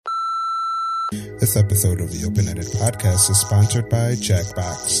This episode of the Open-Ended Podcast is sponsored by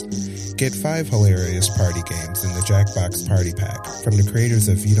Jackbox. Get 5 hilarious party games in the Jackbox Party Pack from the creators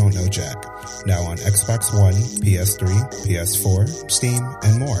of You Don't Know Jack. Now on Xbox One, PS3, PS4, Steam,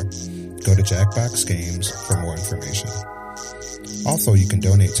 and more. Go to Jackbox Games for more information. Also, you can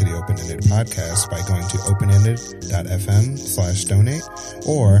donate to the Open-Ended Podcast by going to openended.fm/donate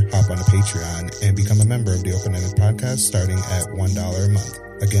or hop on a Patreon and become a member of the Open-Ended Podcast starting at $1 a month.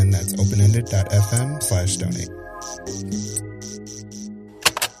 Again, that's openended.fm/donate.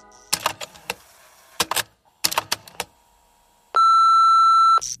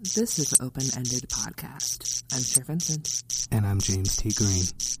 This is Open-Ended Podcast. I'm Cher Vincent. And I'm James T. Green.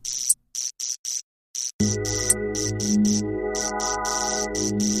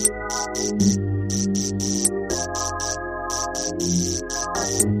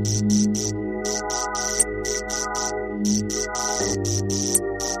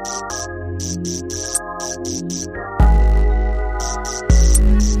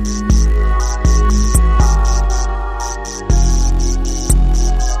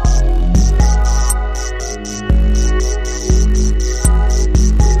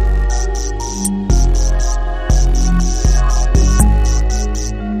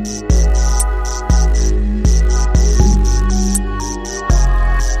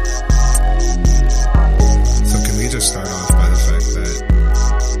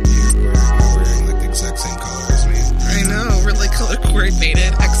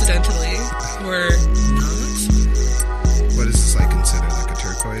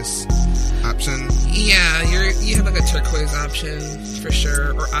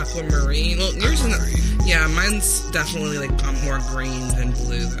 Definitely like more green than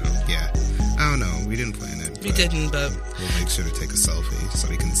blue though. Yeah. I don't know. We didn't plan it. We didn't, but we'll make sure to take a selfie so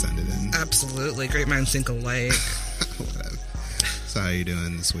we can send it in. Absolutely. Great minds think alike. Whatever. So how are you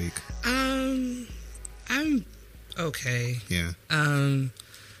doing this week? I'm okay. Yeah. I've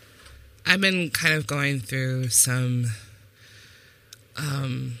been kind of going through some how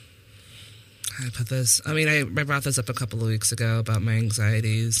do I put this? I mean, I brought this up a couple of weeks ago about my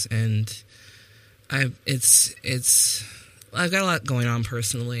anxieties, and I've got a lot going on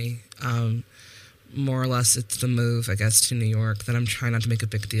personally. More or less, it's the move, I guess, to New York that I'm trying not to make a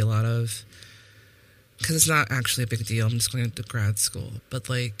big deal out of. Because it's not actually a big deal. I'm just going to grad school. But,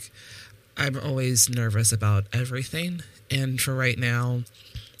 like, I'm always nervous about everything. And for right now,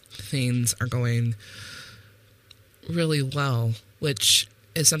 things are going really well, which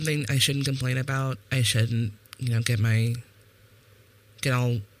is something I shouldn't complain about. I shouldn't, get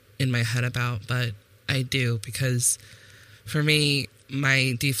all in my head about, but I do, because for me,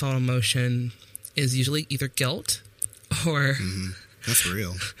 my default emotion is usually either guilt or that's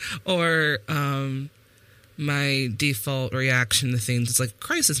real, or my default reaction to things is like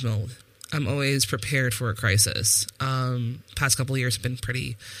crisis mode. I'm always prepared for a crisis. Past couple of years have been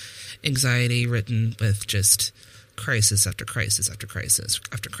pretty anxiety ridden with just crisis after crisis after crisis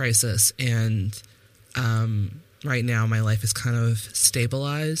after crisis, and right now my life is kind of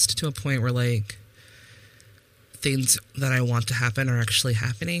stabilized to a point where, like, things that I want to happen are actually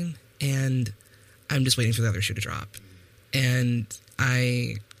happening, and I'm just waiting for the other shoe to drop. And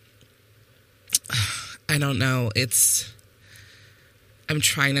I don't know, I'm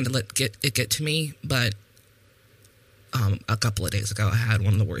trying not to let it get to me, but a couple of days ago I had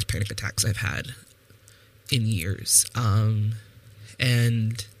one of the worst panic attacks I've had in years, and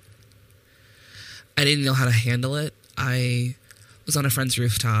I didn't know how to handle it. I was on a friend's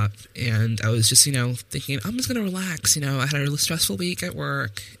rooftop, and I was just, thinking, I'm just going to relax. I had a really stressful week at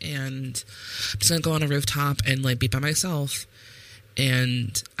work, and I'm just going to go on a rooftop and, like, be by myself.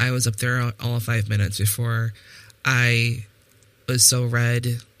 And I was up there all of 5 minutes before I was so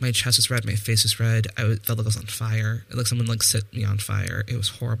red. My chest was red. My face was red. I felt like I was on fire. It looked like someone, like, set me on fire. It was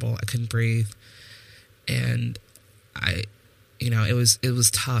horrible. I couldn't breathe. And it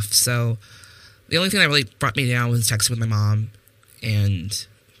was tough. So the only thing that really brought me down was texting with my mom and,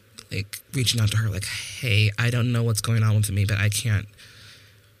 like, reaching out to her, like, hey, I don't know what's going on with me, but I can't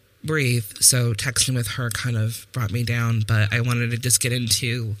breathe. So texting with her kind of brought me down, but I wanted to just get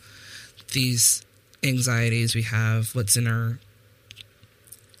into these anxieties we have, what's in our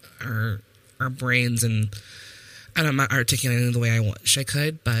brains, and I'm not articulating the way I wish I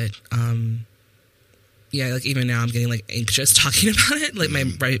could, but yeah, like, even now I'm getting, like, anxious talking about it. Like, my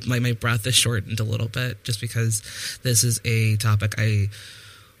breath is shortened a little bit just because this is a topic I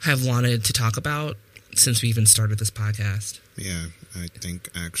have wanted to talk about since we even started this podcast. Yeah, I think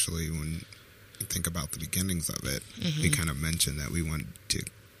actually when you think about the beginnings of it, we kind of mentioned that we want to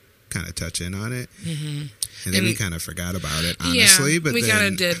kind of touch in on it. Mm-hmm. And then we kind of forgot about it, honestly. Yeah, but we then, kind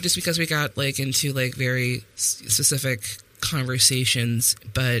of did, just because we got, like, into, like, very specific conversations.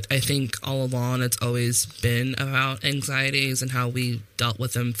 But I think all along it's always been about anxieties and how we dealt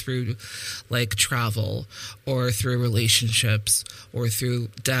with them through, like, travel or through relationships or through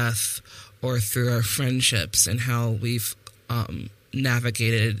death or through our friendships, and how we've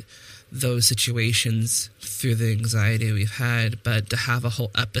navigated those situations through the anxiety we've had. But to have a whole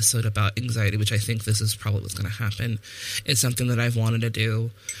episode about anxiety, which I think this is probably what's going to happen, is something that I've wanted to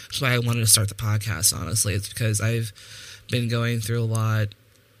do. That's why I wanted to start the podcast, honestly. It's because I've been going through a lot,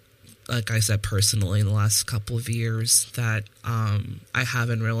 like I said, personally in the last couple of years that I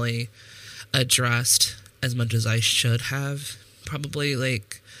haven't really addressed as much as I should have. Probably,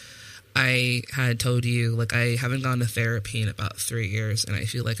 like, I had told you, like, I haven't gone to therapy in about 3 years, and I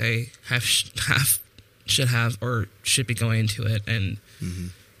feel like I should have or should be going to it. And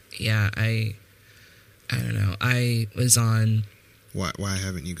yeah, I don't know. I was on. Why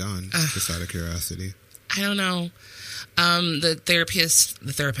haven't you gone? Just out of curiosity. I don't know. The therapist.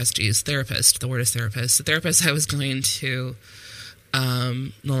 The word is therapist. The therapist I was going to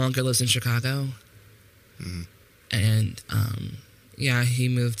no longer lives in Chicago, and yeah, he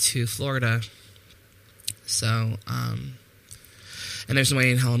moved to Florida. So, and there's no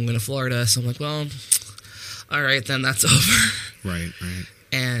way in hell I'm going to Florida. So I'm like, well, all right, then that's over. Right.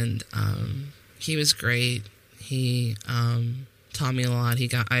 And he was great. He taught me a lot.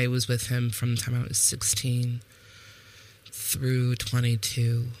 I was with him from the time I was 16 through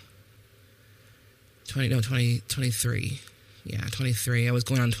 23. Yeah, 23. I was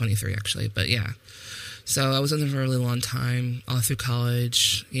going on 23, actually, but yeah. So I was with him for a really long time, all through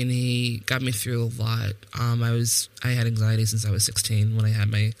college, and he got me through a lot. I had anxiety since I was 16 when I had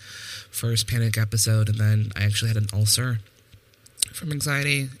my first panic episode, and then I actually had an ulcer from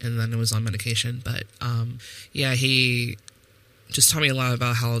anxiety, and then I was on medication. But yeah, he just taught me a lot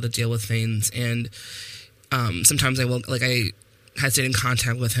about how to deal with things, and sometimes I had stayed in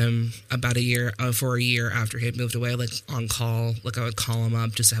contact with him about for a year after he had moved away, like on call. Like I would call him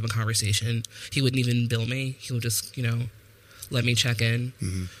up just to have a conversation. He wouldn't even bill me. He would just, let me check in,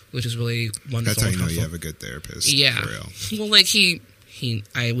 which is really wonderful. That's how you know you have a good therapist. Yeah. For real. Well, like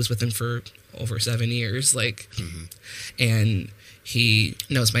I was with him for over 7 years, and he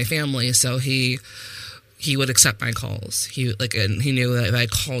knows my family, so he would accept my calls. He knew that if I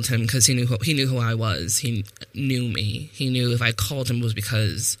called him, because he knew who I was. He knew me. He knew if I called him it was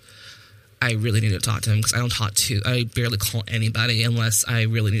because I really needed to talk to him. Because I barely call anybody unless I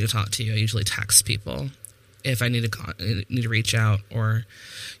really need to talk to you. I usually text people if I need to reach out or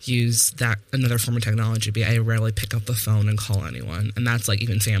use that another form of technology. But I rarely pick up the phone and call anyone, and that's like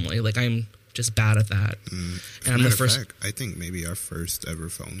even family. Like I'm just bad at that. And I'm the first. Fact, I think maybe our first ever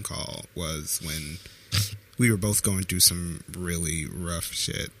phone call was when we were both going through some really rough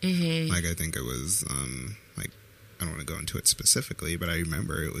shit. Like, I think it was, I don't want to go into it specifically, but I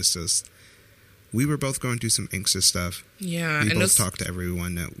remember it was just, we were both going through some anxious stuff. Yeah. We both talked to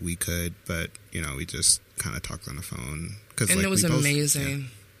everyone that we could, but, we just kind of talked on the phone. And it was amazing.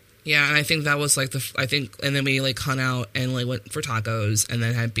 Yeah, and I think that was and then we hung out and went for tacos and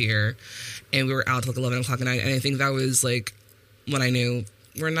then had beer, and we were out till 11 o'clock at night, and I think that was when I knew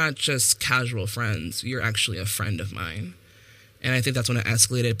we're not just casual friends. You're actually a friend of mine. And I think that's when it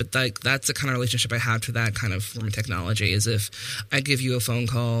escalated. But that's the kind of relationship I have to that kind of form of technology, is if I give you a phone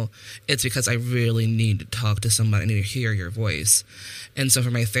call, it's because I really need to talk to somebody. I need to hear your voice. And so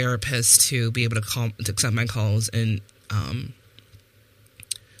for my therapist to be able to accept my calls and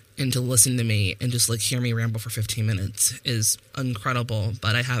to listen to me and just hear me ramble for 15 minutes is incredible.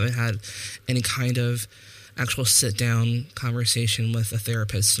 But I haven't had any kind of actual sit-down conversation with a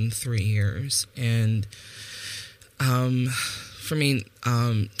therapist in 3 years. And for me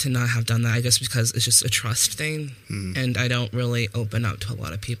to not have done that, I guess because it's just a trust thing, and I don't really open up to a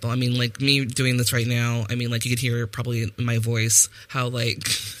lot of people. I mean, me doing this right now, I mean, you could hear probably in my voice how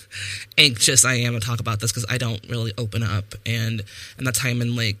anxious I am to talk about this, because I don't really open up, and that's how I'm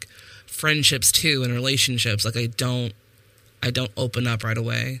in friendships too, and relationships. I don't open up right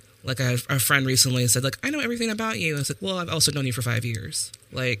away. I had a friend recently said, I know everything about you. I was like, well, I've also known you for 5 years.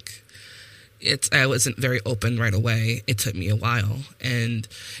 I wasn't very open right away. It took me a while. And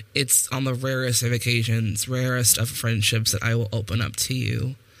it's on the rarest of occasions, rarest of friendships, that I will open up to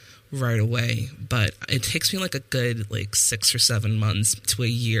you right away. But it takes me a good 6 or 7 months to a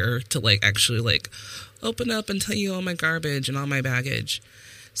year to actually open up and tell you all my garbage and all my baggage.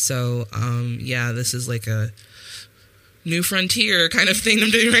 So, yeah, this is a new frontier kind of thing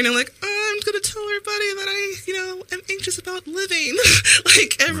I'm doing right now. I'm going to tell everybody that I, am anxious about living.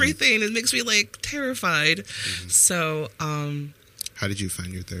 Like, everything. It makes me, like, terrified. Mm-hmm. So, how did you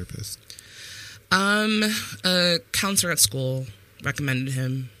find your therapist? A counselor at school recommended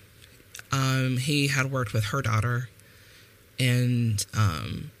him. He had worked with her daughter, and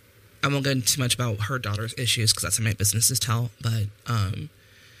I won't get into too much about her daughter's issues because that's how my businesses tell, but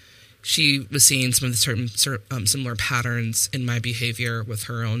she was seeing some of the certain similar patterns in my behavior with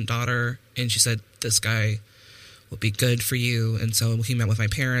her own daughter, and she said, this guy will be good for you. And so he met with my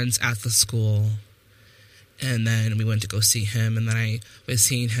parents at the school, and then we went to go see him, and then I was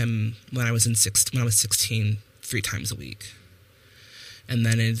seeing him when I was 16 3 times a week. And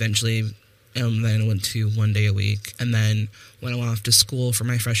then eventually, then I went to 1 day a week. And then when I went off to school for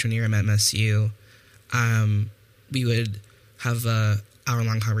my freshman year at MSU, we would have a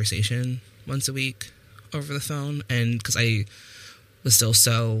hour-long conversation once a week over the phone. And because I was still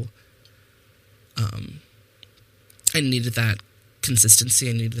so, I needed that consistency,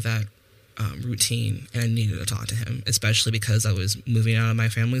 I needed that routine, and I needed to talk to him, especially because I was moving out of my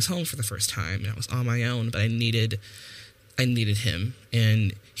family's home for the first time, and I was on my own, but I needed him,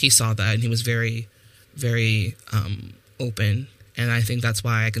 and he saw that, and he was very, very open, and I think that's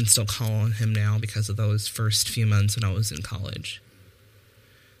why I can still call on him now, because of those first few months when I was in college.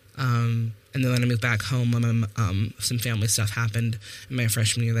 And then when I moved back home, some family stuff happened in my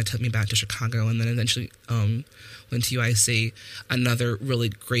freshman year that took me back to Chicago, and then eventually went to UIC. Another really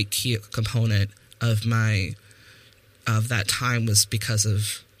great key component of that time was because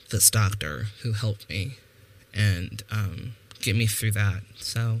of this doctor who helped me and get me through that.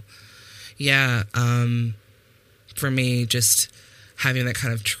 So, yeah, for me, just having that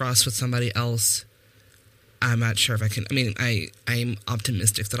kind of trust with somebody else, I'm not sure if I can. I mean, I'm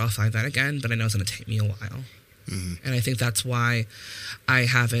optimistic that I'll find that again, but I know it's going to take me a while. Mm-hmm. And I think that's why I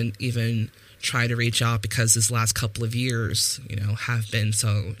haven't even tried to reach out, because this last couple of years, have been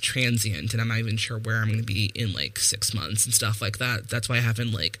so transient, and I'm not even sure where I'm going to be in like 6 months and stuff like that. That's why I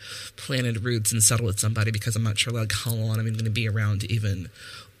haven't like planted roots and settled with somebody, because I'm not sure like how long I'm even going to be around to even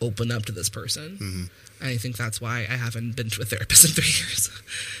open up to this person. Mm-hmm. And I think that's why I haven't been to a therapist in 3 years.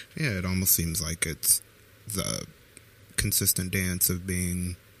 Yeah, it almost seems like it's the consistent dance of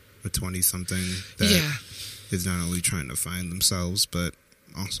being a 20-something that is not only trying to find themselves, but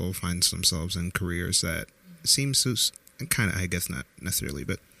also finds themselves in careers that seem so kind of, I guess not necessarily,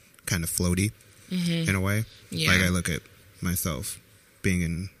 but kind of floaty in a way. Yeah. Like I look at myself being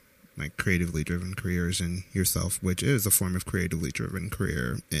in like creatively driven careers, and yourself, which is a form of creatively driven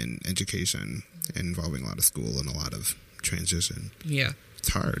career in education involving a lot of school and a lot of transition. Yeah. It's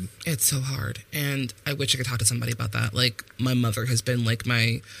hard. It's so hard. And I wish I could talk to somebody about that. Like, my mother has been like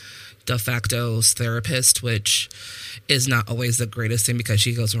my de facto therapist, which is not always the greatest thing, because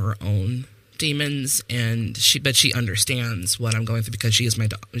she goes through her own demons, and but she understands what I'm going through, because she is my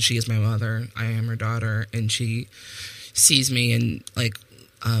mother. I am her daughter, and she sees me and like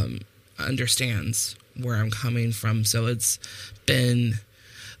understands where I'm coming from. So it's been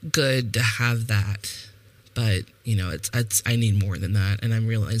good to have that. But, it's I need more than that, and I'm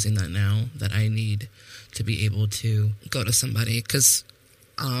realizing that now, that I need to be able to go to somebody, because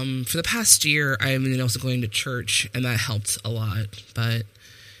for the past year, I've been also going to church, and that helped a lot, but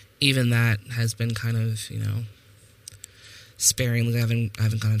even that has been kind of, sparingly. I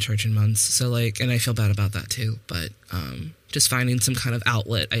haven't gone to church in months, so like, and I feel bad about that too, but just finding some kind of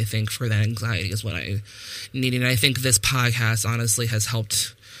outlet, I think, for that anxiety is what I need, and I think this podcast, honestly, has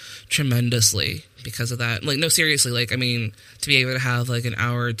helped tremendously because of that. Like, no, seriously, like, I mean, to be able to have like an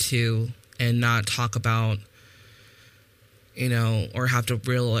hour or two and not talk about, or have to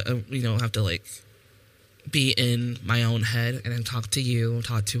have to like be in my own head and then talk to you,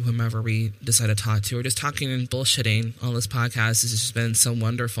 talk to whomever we decide to talk to, or just talking and bullshitting on this podcast has just been so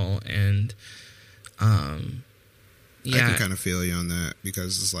wonderful. And I can kind of feel you on that,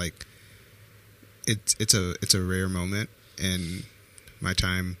 because it's like it's a rare moment in my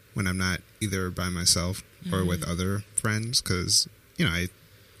time when I'm not either by myself or with other friends, because I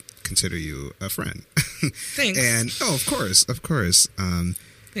consider you a friend. Thanks. And of course.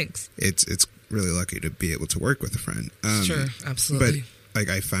 Thanks. It's really lucky to be able to work with a friend. Sure, absolutely. But like,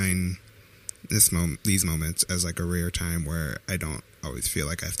 I find these moments as like a rare time where I don't always feel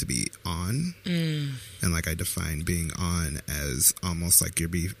like I have to be on, and like I define being on as almost like you're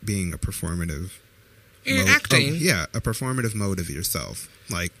being a performative. You're acting. A performative mode of yourself.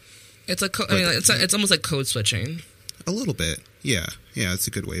 Like, it's like it's almost like code switching. A little bit, yeah. It's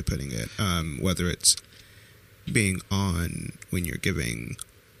a good way of putting it. Whether it's being on when you're giving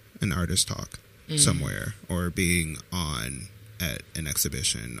an artist talk somewhere, or being on at an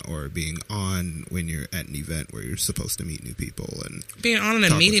exhibition, or being on when you're at an event where you're supposed to meet new people, and being on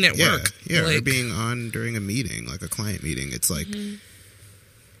in a meeting at work. Yeah, or being on during a meeting, like a client meeting. It's like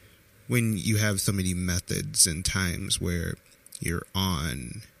when you have so many methods and times where you're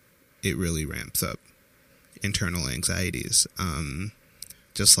on, it really ramps up internal anxieties.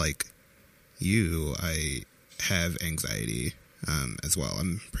 Just like you, I have anxiety as well.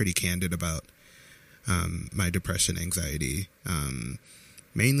 I'm pretty candid about my depression, anxiety,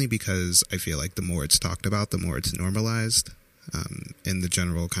 mainly because I feel like the more it's talked about, the more it's normalized in the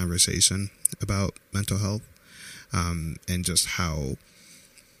general conversation about mental health, and just how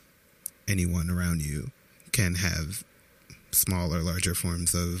anyone around you can have small or larger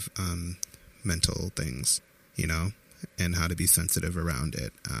forms of mental things, you know, and how to be sensitive around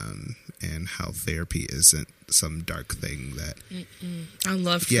it, and how therapy isn't some dark thing that... I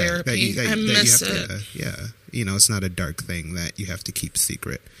love therapy. I miss it. You know, it's not a dark thing that you have to keep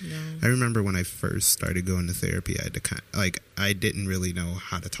secret. No. I remember when I first started going to therapy, I had to I didn't really know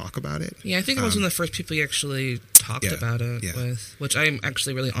how to talk about it. Yeah, I think I was one of the first people you actually talked about it with, which I'm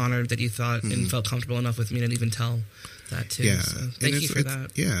actually really honored that you thought and felt comfortable enough with me to even tell that too. Yeah. So thank you for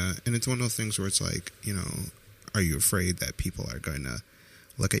that. Yeah, and it's one of those things where it's like, you know, are you afraid that people are going to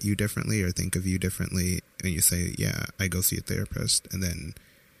look at you differently or think of you differently? And you say, yeah, I go see a therapist. And then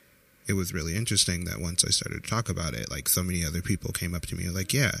it was really interesting that once I started to talk about it, like so many other people came up to me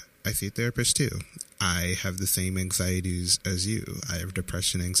like, yeah, I see a therapist too. I have the same anxieties as you. I have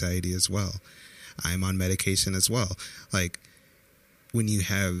depression, anxiety as well. I'm on medication as well. Like when you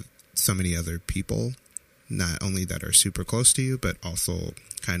have so many other people, not only that are super close to you, but also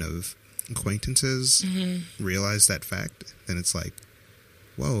kind of acquaintances realize that fact, then it's like,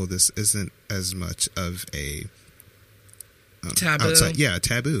 whoa, this isn't as much of a taboo.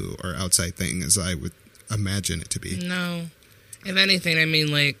 Taboo or outside thing as I would imagine it to be. No. If anything, I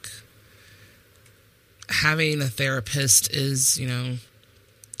mean, like, having a therapist is, you know,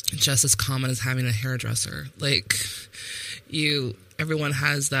 just as common as having a hairdresser. Like, everyone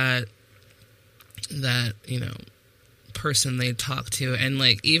has that, you know, person they talk to, and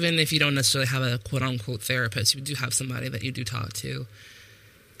like even if you don't necessarily have a quote unquote therapist, you do have somebody that you do talk to,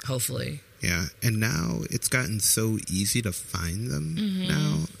 hopefully. Yeah, and now it's gotten so easy to find them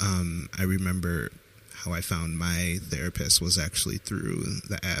now. I remember how I found my therapist was actually through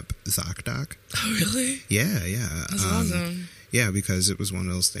the app ZocDoc. Oh, really? Yeah. That's awesome. Yeah, because it was one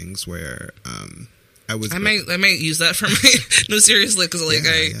of those things where I might use that for my... No, seriously, because like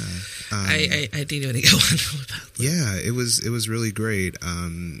I didn't even get one. Yeah, it was really great.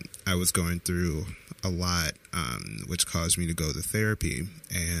 I was going through a lot, which caused me to go to therapy,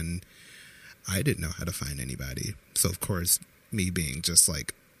 and I didn't know how to find anybody. So of course, me being just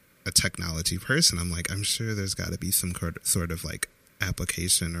like a technology person, I'm like, I'm sure there's got to be some sort of like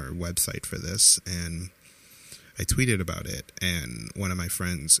application or website for this, and I tweeted about it, and one of my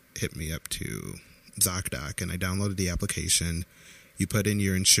friends hit me up to ZocDoc, and I downloaded the application. You put in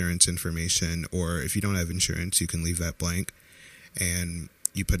your insurance information, or if you don't have insurance, you can leave that blank, and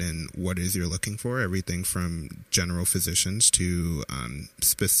you put in what it is you're looking for, everything from general physicians to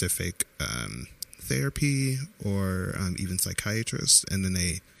specific therapy or even psychiatrists, and then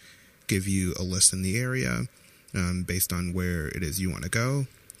they give you a list in the area based on where it is you want to go.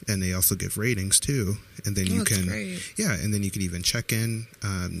 And they also give ratings too, and then you can, and then you can even check in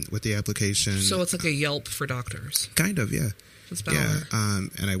with the application. So it's like a Yelp for doctors, kind of, yeah. That's better.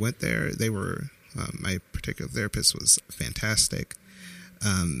 And I went there. They were my particular therapist was fantastic,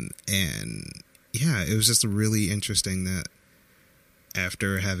 and yeah, it was just really interesting that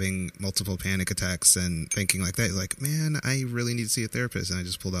after having multiple panic attacks and thinking like that, like, man, I really need to see a therapist, and I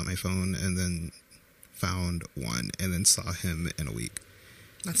just pulled out my phone and then found one, and then saw him in a week.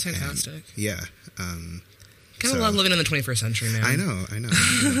 That's fantastic. And, yeah. Kind of love living in the 21st century now. I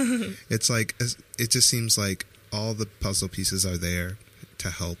know. It's like, it just seems like all the puzzle pieces are there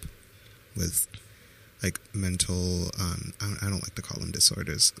to help with like mental, I don't like to call them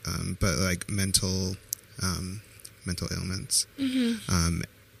disorders, but like mental ailments.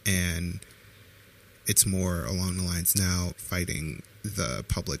 And it's more along the lines now fighting the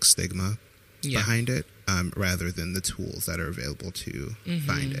public stigma behind it, rather than the tools that are available to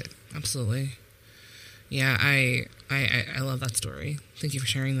find it. Absolutely. Yeah, I love that story. Thank you for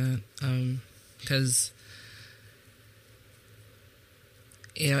sharing that. Because,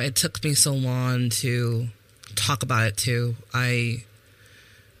 you know, it took me so long to talk about it too. I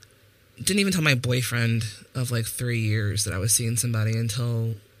didn't even tell my boyfriend of like 3 years that I was seeing somebody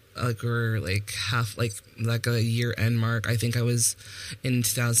until like we're like half like a year end mark. I think I was in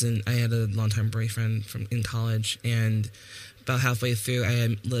 2000. I had a longtime boyfriend in college, and about halfway through, I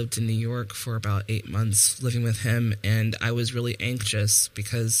had lived in New York for about 8 months, living with him, and I was really anxious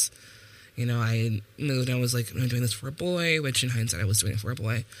because, I moved and I was like, I'm doing this for a boy, which in hindsight I was doing it for a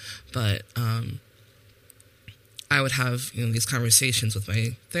boy, but I would have, these conversations with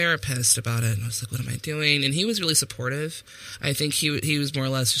my therapist about it, and I was like, what am I doing? And he was really supportive. I think he was more or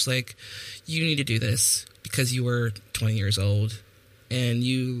less just like, you need to do this because you were 20 years old, and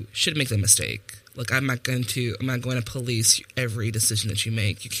you should make the mistake. Like, I'm not going to police every decision that you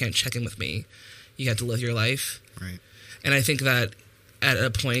make. You can't check in with me. You have to live your life. Right. And I think that at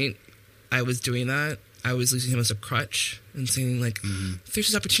a point, I was doing that. I was using him as a crutch and saying, like, if there's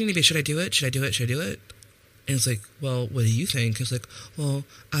this opportunity, should I do it? Should I do it? Should I do it? And it's like, well, what do you think? It's like, well,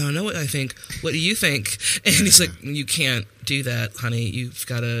 I don't know what I think. What do you think? And he's like, you can't do that, honey. You've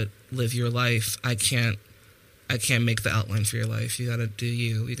got to live your life. I can't make the outline for your life. You got to do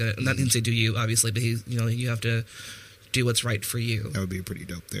you. You got to, not even say do you, obviously, but you have to do what's right for you. That would be a pretty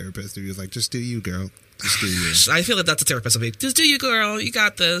dope therapist if he was like, just do you, girl. Just do you. I feel like that's a therapist would be, just do you, girl. You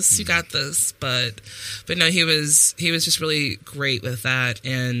got this. You got this. But no, he was just really great with that.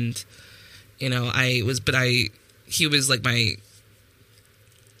 And, he was like my,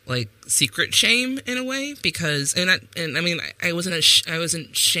 like, secret shame in a way, because, I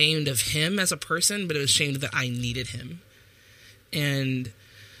wasn't shamed of him as a person, but it was shamed that I needed him. And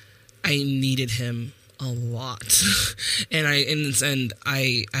I needed him a lot. and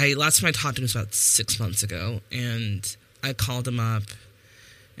I last time I talked to him was about 6 months ago, and I called him up,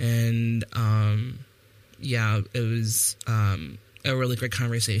 and, it was, a really great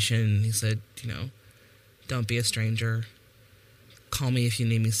conversation. He said, don't be a stranger. Call me if you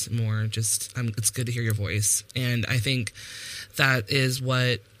need me some more. It's good to hear your voice. And I think that is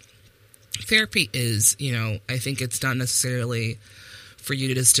what therapy is. I think it's not necessarily for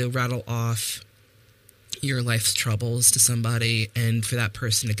you to rattle off your life's troubles to somebody and for that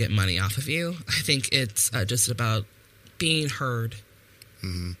person to get money off of you. I think it's just about being heard.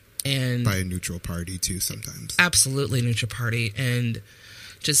 Mm-hmm. And by a neutral party too sometimes. Absolutely neutral party. And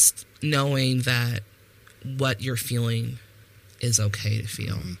just knowing that what you're feeling is okay to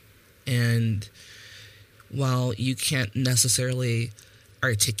feel. Mm-hmm. And while you can't necessarily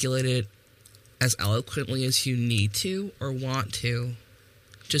articulate it as eloquently as you need to or want to,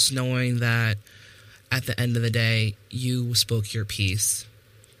 just knowing that at the end of the day, you spoke your piece,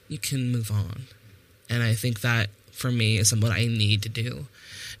 you can move on. And I think that, for me, is what I need to do.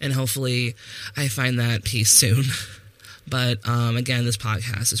 And hopefully I find that peace soon. But, again, this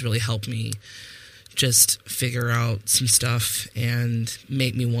podcast has really helped me just figure out some stuff and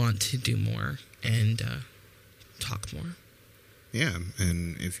make me want to do more and talk more. Yeah,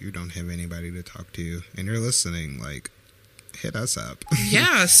 and if you don't have anybody to talk to and you're listening, like, hit us up.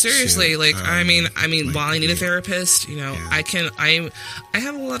 Yeah, seriously. Like, I mean, while I need a therapist, I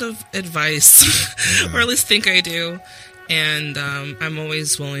have a lot of advice, or at least think I do, and I'm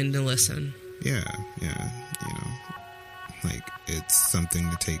always willing to listen. Yeah, like, it's something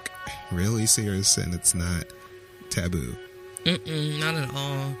to take really serious, and it's not taboo. Not at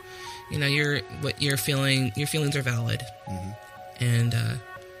all. Your feelings are valid, and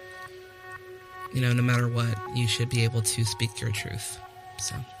no matter what, you should be able to speak your truth.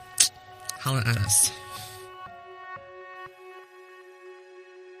 So, holla at us.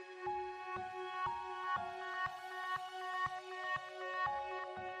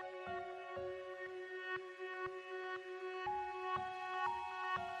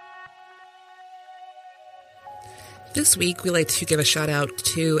 This week, we like to give a shout out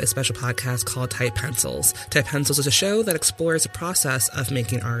to a special podcast called Type Pencils. Type Pencils is a show that explores the process of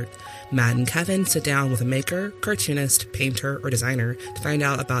making art. Matt and Kevin sit down with a maker, cartoonist, painter, or designer to find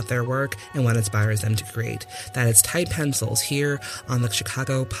out about their work and what inspires them to create. That is Type Pencils here on the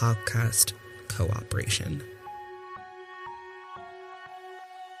Chicago Podcast Cooperation.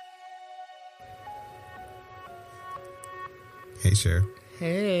 Hey, Cher.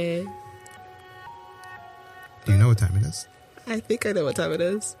 Hey. Do you know what time it is? I think I know what time it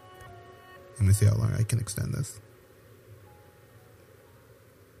is. Let me see how long I can extend this.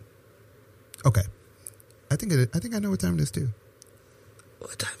 Okay. I think I know what time it is too.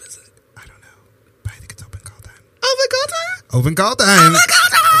 What time is it? I don't know. But I think it's open call time. Open call time? Open call time! Open call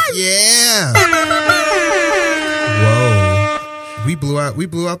time! Yeah! Whoa. We blew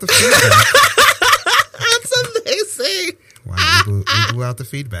out the feedback. That's amazing. Wow, we blew without the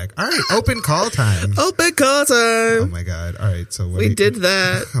feedback. All right, open call time. Open call time. Oh my god! All right, so we did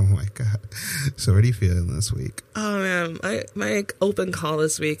that. Oh my god! So what are you feeling this week? Oh man, my open call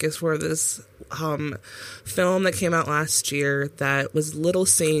this week is for this film that came out last year that was little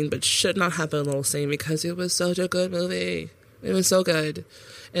seen, but should not have been little seen because it was such a good movie. It was so good.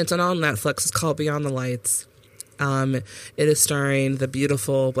 And it's on Netflix. It's called Beyond the Lights. It is starring the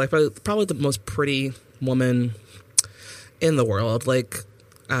beautiful, like probably the most pretty woman in the world. Like,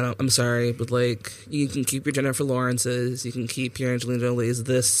 I'm sorry, but like, you can keep your Jennifer Lawrences, you can keep your Angelina Jolie's.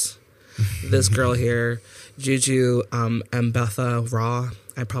 This girl here, Juju Mbetha Raw.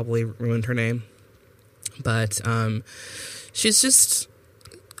 I probably ruined her name, but she's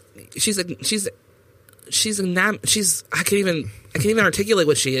I can't even articulate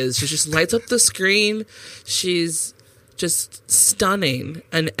what she is. She just lights up the screen. She's just stunning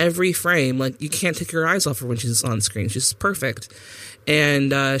in every frame. Like, you can't take your eyes off her when she's on screen. She's perfect.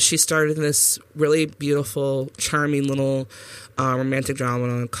 And she starred in this really beautiful, charming little romantic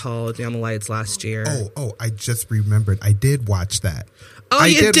drama called Beyond the Lights last year. Oh, I just remembered. I did watch that. Oh, I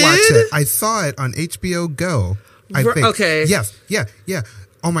you did? watch it. I saw it on HBO Go. I think. Okay. Yes. Yeah.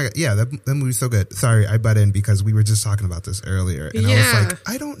 Oh my god, yeah, that movie's so good. Sorry, I butt in because we were just talking about this earlier, and I was like,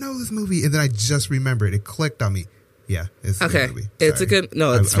 I don't know this movie, and then I just remembered. It clicked on me. Yeah, it's a good movie. It's a good.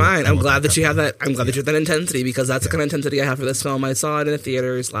 No, it's fine. I'm glad that you have that. I'm glad that you have that intensity because that's the kind of intensity I have for this film. I saw it in the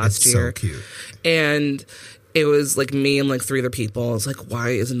theaters last year. So cute, and it was like me and like 3 other people. I was like, why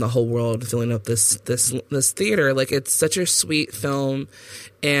isn't the whole world filling up this theater? Like, it's such a sweet film,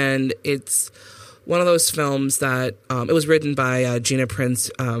 and it's one of those films that it was written by Gina Prince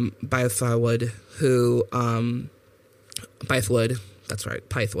Bythewood, who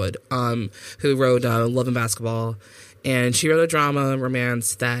wrote Love and Basketball, and she wrote a drama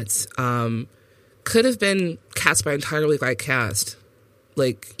romance that could have been cast by entirely white cast,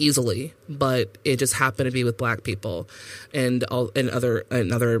 like easily, but it just happened to be with black people and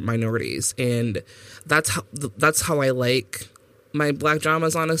other minorities, and that's how I like my black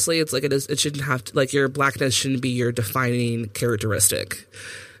dramas. Honestly, it's like it shouldn't have to, like, your blackness shouldn't be your defining characteristic.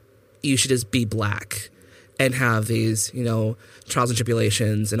 You should just be black and have these, trials and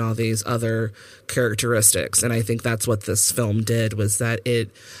tribulations and all these other characteristics. And I think that's what this film did, was that it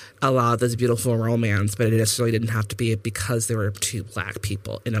allowed this beautiful romance, but it necessarily didn't have to be because there were 2 black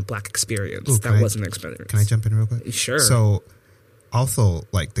people in a black experience. Ooh, wasn't an experience. Can I jump in real quick? Sure. So, also,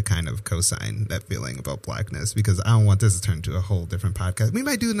 like, the kind of cosign that feeling about blackness, because I don't want this to turn into a whole different podcast. We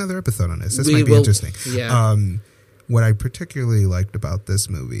might do another episode on this. This might be interesting. Yeah. What I particularly liked about this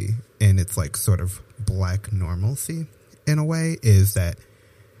movie, and it's like sort of black normalcy in a way, is that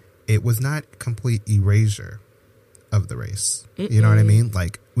it was not complete erasure of the race. Mm-mm. You know what I mean?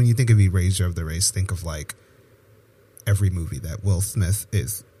 Like, when you think of erasure of the race, think of like every movie that Will Smith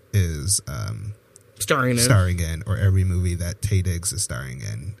is starring in, or every movie that Tay Diggs is starring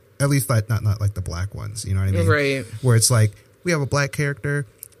in. At least not like the black ones. You know what I mean? Right. Where it's like, we have a black character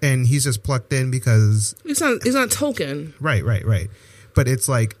and he's just plucked in because he's not token. Right. But it's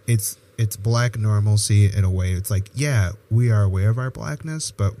like it's black normalcy in a way. It's like, yeah, we are aware of our blackness,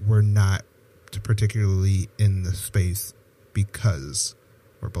 but we're not particularly in the space because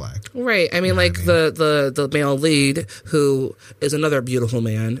we're black. Right. I mean, like, the male lead, who is another beautiful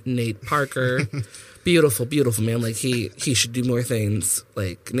man, Nate Parker. Beautiful, beautiful man. Like, he should do more things.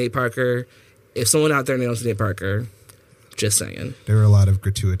 Like, Nate Parker, if someone out there knows Nate Parker, just saying. There were a lot of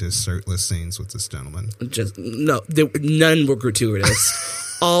gratuitous shirtless scenes with this gentleman. None were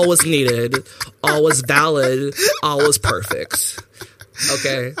gratuitous. All was needed. All was valid. All was perfect.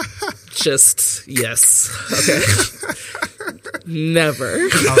 Okay? Just, yes. Okay? Never.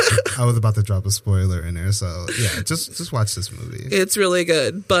 I was about to drop a spoiler in there, so yeah, just watch this movie. It's really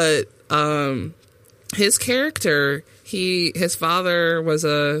good, but his character, his father was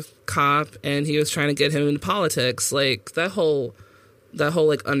a cop, and he was trying to get him into politics. Like, that whole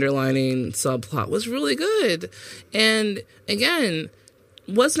like underlining subplot was really good, and again,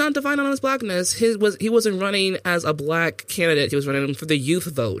 was not defined on his blackness. He wasn't running as a black candidate. He was running for the youth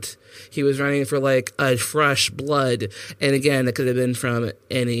vote. He was running for like a fresh blood. And again, it could have been from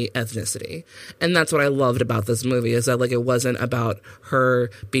any ethnicity. And that's what I loved about this movie, is that like it wasn't about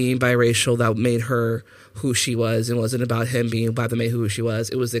her being biracial that made her who she was. It wasn't about him being black that made who she was.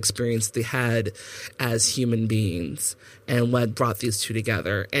 It was the experience they had as human beings and what brought these 2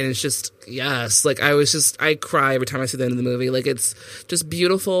 together. And it's just, yes, like I cry every time I see the end of the movie. Like, it's just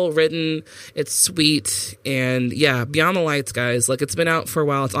beautiful written. It's sweet. And yeah, Beyond the Lights, guys, like, it's been out for a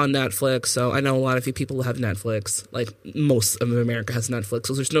while. It's on Netflix. So I know a lot of you people have Netflix. Like, most of America has Netflix.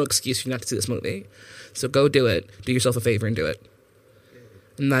 So there's no excuse for you not to see this movie. So go do it. Do yourself a favor and do it.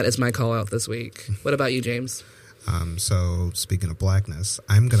 And that is my call out this week. What about you, James? So speaking of blackness,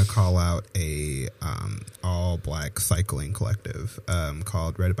 I'm going to call out a all black cycling collective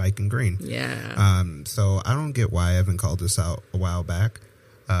called Red Bike and Green. Yeah. So I don't get why I haven't called this out a while back,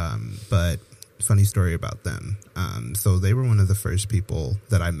 but funny story about them. So they were one of the first people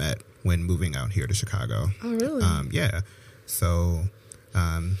that I met when moving out here to Chicago. Oh, really? Yeah. So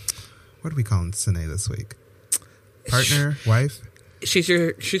what are we calling Sine this week? Partner? Wife? She's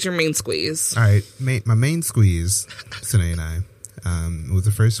your main squeeze. All right, my main squeeze, Sine and I, it was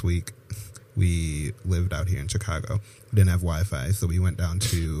the first week we lived out here in Chicago. We didn't have Wi-Fi, so we went down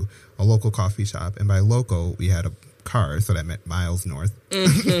to a local coffee shop, and by local, we had a car, so that meant miles north. We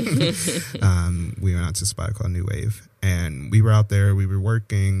went out to a spot called New Wave, and we were out there, we were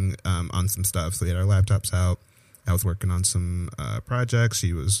working on some stuff, so we had our laptops out. I was working on some projects,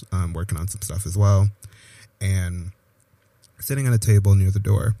 she was working on some stuff as well, and sitting at a table near the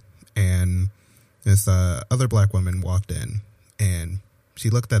door, and this other black woman walked in, and she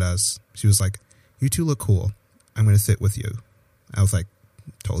looked at us. She was like, "You two look cool. I'm going to sit with you." I was like,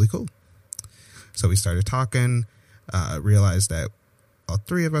 "Totally cool." So we started talking, realized that all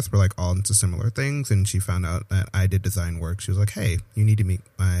three of us were like all into similar things, and she found out that I did design work. She was like, "Hey, you need to meet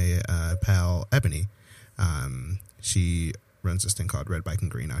my pal Ebony. She runs this thing called Red Bike and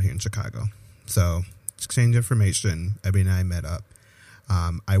Green out here in Chicago." So exchange information. Ebony and I met up.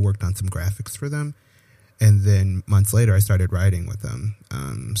 I worked on some graphics for them, and then months later I started writing with them.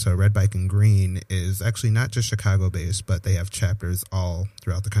 So Red Bike and Green is actually not just Chicago based, but they have chapters all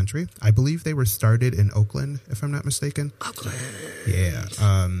throughout the country. I believe they were started in Oakland, if I'm not mistaken. Oakland. Yeah.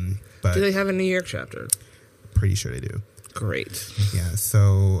 But Do they have a New York chapter? Pretty sure they do. Great. Yeah,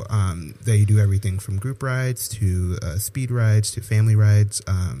 so they do everything from group rides to speed rides to family rides.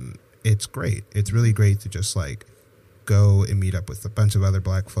 It's great. It's really great to just like go and meet up with a bunch of other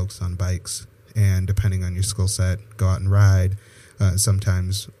black folks on bikes, and depending on your skill set, go out and ride.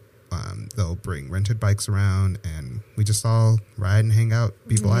 Sometimes they'll bring rented bikes around, and we just all ride and hang out,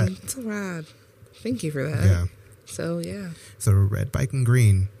 be black. It's a ride. Thank you for that. Yeah. So, yeah. So Red Bike and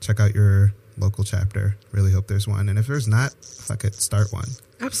Green, check out your local chapter. Really hope there's one. And if there's not, fuck it, start one.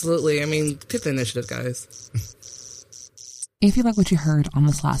 Absolutely. I mean, take the initiative, guys. If you like what you heard on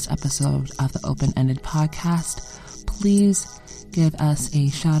this last episode of the Open Ended podcast, please give us a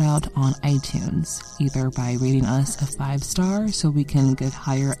shout out on iTunes, either by rating us a 5-star so we can get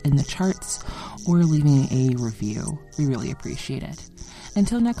higher in the charts, or leaving a review. We really appreciate it.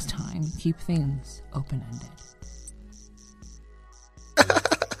 Until next time, keep things open-ended.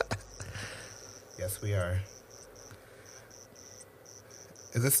 Yes, we are.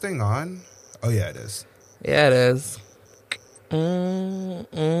 Is this thing on? Oh, yeah, it is. Yeah, it is.